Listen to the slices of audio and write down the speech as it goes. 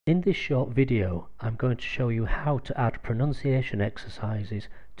In this short video, I'm going to show you how to add pronunciation exercises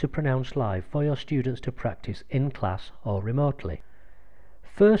to Pronounce Live for your students to practice in class or remotely.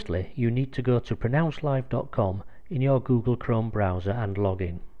 Firstly, you need to go to pronouncelive.com in your Google Chrome browser and log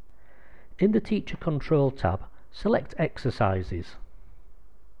in. In the Teacher Control tab, select Exercises.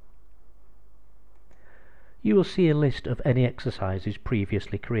 You will see a list of any exercises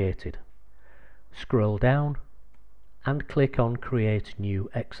previously created. Scroll down and click on Create New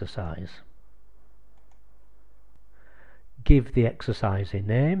Exercise. Give the exercise a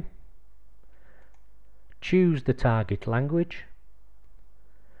name. Choose the target language.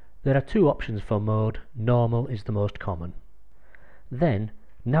 There are two options for mode. Normal is the most common. Then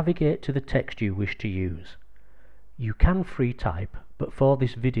navigate to the text you wish to use. You can free type, but for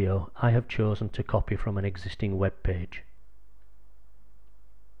this video I have chosen to copy from an existing web page.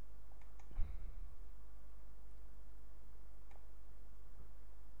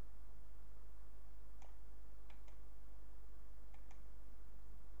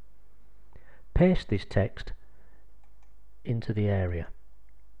 Paste this text into the area.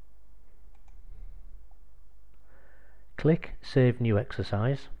 Click Save New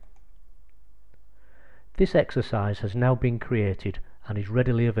Exercise. This exercise has now been created and is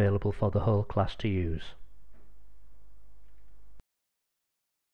readily available for the whole class to use.